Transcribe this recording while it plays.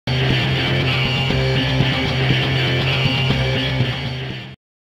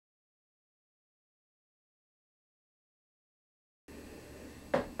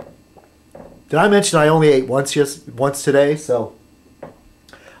Did I mention I only ate once today? So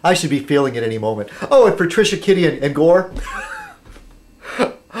I should be feeling it any moment. Oh, and Patricia, Kitty, and Gore.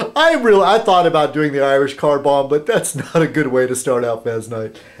 I thought about doing the Irish car bomb, but that's not a good way to start out Fez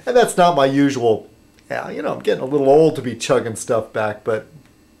night. And that's not my usual. Yeah, you know, I'm getting a little old to be chugging stuff back, but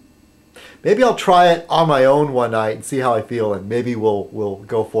maybe I'll try it on my own one night and see how I feel, and maybe we'll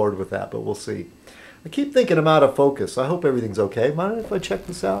go forward with that, but we'll see. I keep thinking I'm out of focus. I hope everything's okay. Mind if I check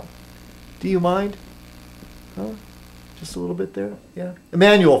this out? Do you mind? Huh? Just a little bit there? Yeah.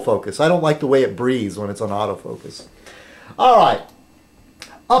 Manual focus. I don't like the way it breathes when it's on autofocus. All right.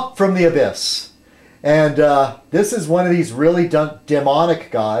 Up from the Abyss. And this is one of these really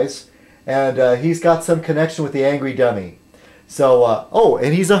demonic guys. And he's got some connection with the Angry Dummy. So, oh,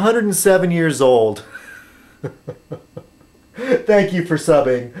 and he's 107 years old. Thank you for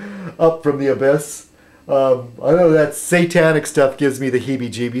subbing Up from the Abyss. I know that satanic stuff gives me the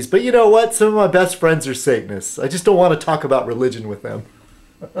heebie-jeebies, but you know what? Some of my best friends are Satanists. I just don't want to talk about religion with them.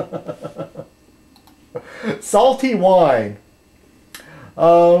 Salty Wine.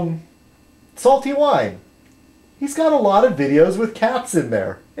 Salty Wine. He's got a lot of videos with cats in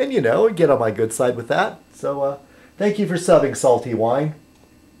there. And you know, get on my good side with that. So thank you for subbing, Salty Wine.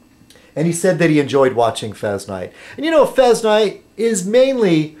 And he said that he enjoyed watching Fez Night. And you know, Fez Night is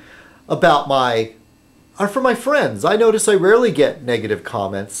mainly about for my friends. I notice I rarely get negative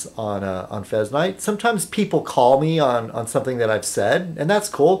comments on Fez Night. Sometimes people call me on something that I've said, and that's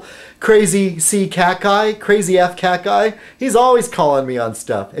cool. Crazy C Cat Guy, Crazy F Cat Guy, he's always calling me on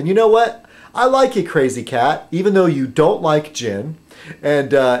stuff. And you know what? I like you, Crazy Cat, even though you don't like gin,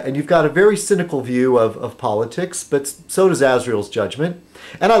 and you've got a very cynical view of politics, but so does Azrael's Judgment.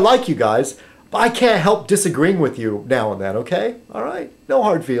 And I like you guys, but I can't help disagreeing with you now and then, okay? All right? No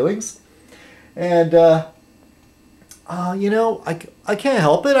hard feelings. And, you know, I can't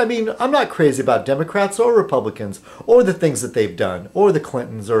help it. I mean, I'm not crazy about Democrats or Republicans or the things that they've done or the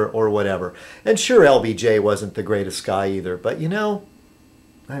Clintons or whatever. And sure, LBJ wasn't the greatest guy either. But, you know,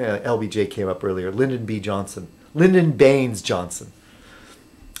 LBJ came up earlier. Lyndon Baines Johnson.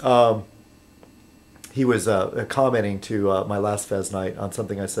 He was commenting to my last Fez Night on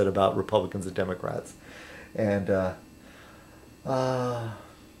something I said about Republicans and Democrats. And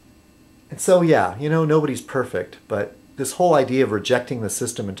so, yeah, you know, nobody's perfect, but this whole idea of rejecting the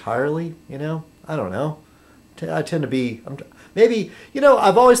system entirely, you know, I don't know. I tend to be, maybe, you know,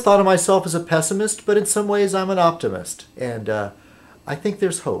 I've always thought of myself as a pessimist, but in some ways I'm an optimist. And I think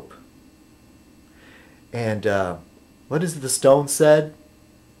there's hope. And what is it the Stones said?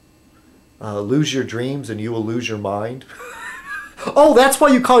 Lose your dreams and you will lose your mind. Oh, that's why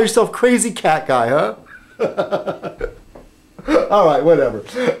you call yourself Crazy Cat Guy, huh? All right, whatever.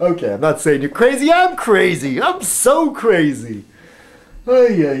 Okay, I'm not saying you're crazy. I'm crazy. I'm so crazy.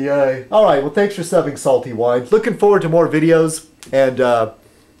 Ay, ay, ay. All right, well, thanks for subbing, Salty Wine. Looking forward to more videos. And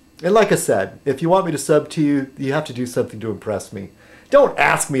like I said, if you want me to sub to you, you have to do something to impress me. Don't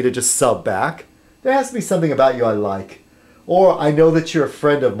ask me to just sub back. There has to be something about you I like. Or I know that you're a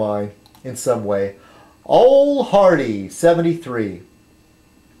friend of mine in some way. Old Hardy, 73.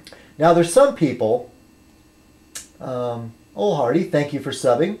 Now, there's some people... Old Hardy, thank you for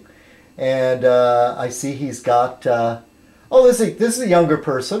subbing. And I see he's got... oh, this is a younger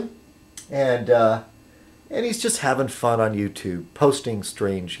person. And he's just having fun on YouTube. Posting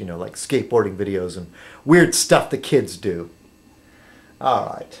strange, you know, like skateboarding videos and weird stuff the kids do. All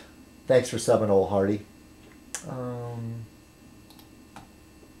right. Thanks for subbing, Old Hardy. Trying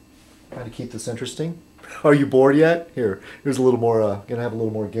to keep this interesting. Are you bored yet? Here's a little more, gonna have a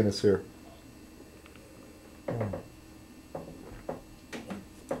little more Guinness here.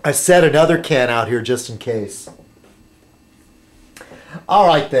 I set another can out here just in case. All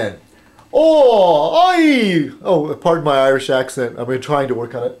right then. Oh, oi! Oh, pardon my Irish accent. I've been trying to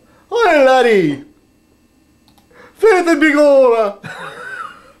work on it. Oi, laddie! Faith and Bigora!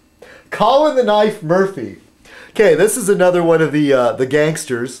 Colin the Knife Murphy. Okay, this is another one of the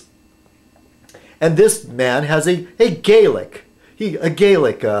gangsters. And this man has a Gaelic,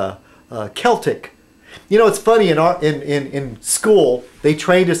 Celtic. You know, it's funny, in school, they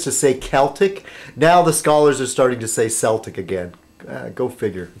trained us to say Celtic. Now the scholars are starting to say Celtic again. Go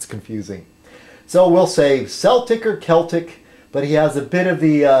figure, it's confusing. So we'll say Celtic or Celtic, but he has a bit of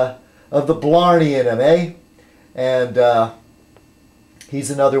the Blarney in him, eh? And he's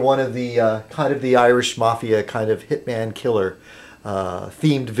another one of the kind of the Irish Mafia kind of hitman killer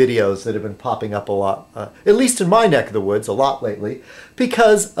themed videos that have been popping up a lot, at least in my neck of the woods, a lot lately,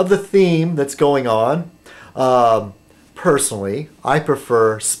 because of the theme that's going on. Personally, I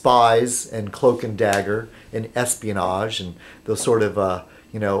prefer spies and cloak and dagger and espionage and those sort of,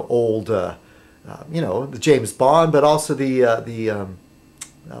 you know, old the James Bond, but also the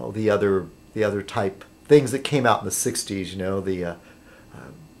other type things that came out in the 60s, the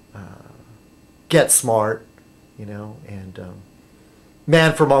Get Smart, and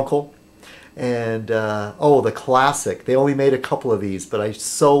Man from Uncle, and the classic. They only made a couple of these, but I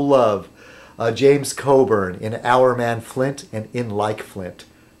so love James Coburn in Our Man Flint and In Like Flint.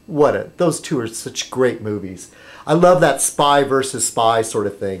 Those two are such great movies. I love that spy versus spy sort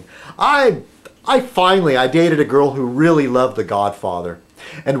of thing. I dated a girl who really loved The Godfather.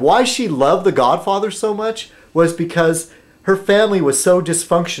 And why she loved The Godfather so much was because her family was so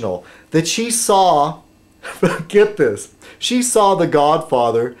dysfunctional that she saw, get this, she saw The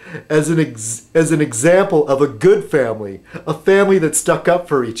Godfather as an example of a good family, a family that stuck up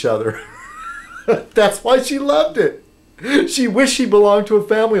for each other. That's why she loved it. She wished she belonged to a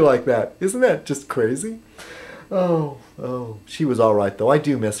family like that. Isn't that just crazy? Oh, she was all right, though. I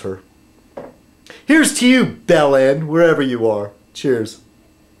do miss her. Here's to you, Belen, wherever you are. Cheers.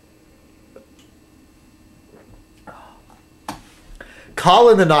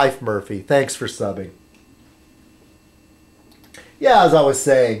 Colin the Knife Murphy, thanks for subbing. Yeah, as I was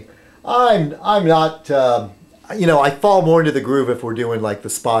saying, I'm not, I fall more into the groove if we're doing like the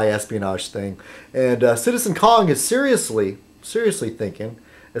spy espionage thing. And Citizen Kong is seriously thinking,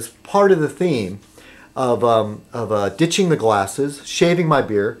 as part of the theme of ditching the glasses, shaving my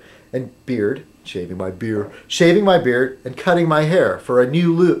beard, and cutting my hair for a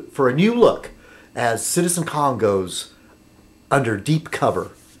new look as Citizen Kong goes under deep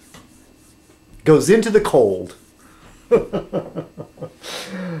cover, goes into the cold.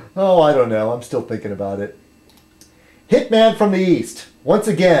 Oh, I don't know. I'm still thinking about it. Hitman from the East. Once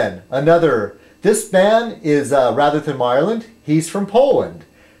again, this man is rather than Ireland. He's from Poland.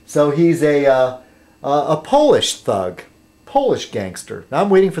 So he's a Polish thug. Polish gangster. Now I'm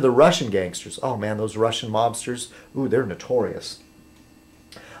waiting for the Russian gangsters. Oh man, those Russian mobsters. Ooh, they're notorious.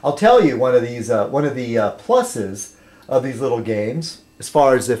 I'll tell you one of the pluses of these little games, as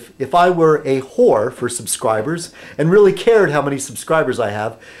far as if I were a whore for subscribers and really cared how many subscribers I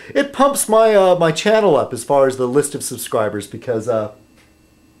have, it pumps my my channel up as far as the list of subscribers, because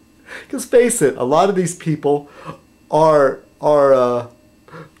face it, a lot of these people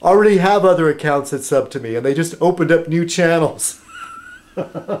already have other accounts that sub to me, and they just opened up new channels.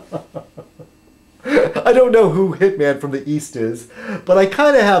 I don't know who Hitman from the East is, but I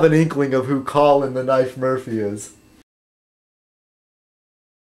kind of have an inkling of who Colin the Knife Murphy is.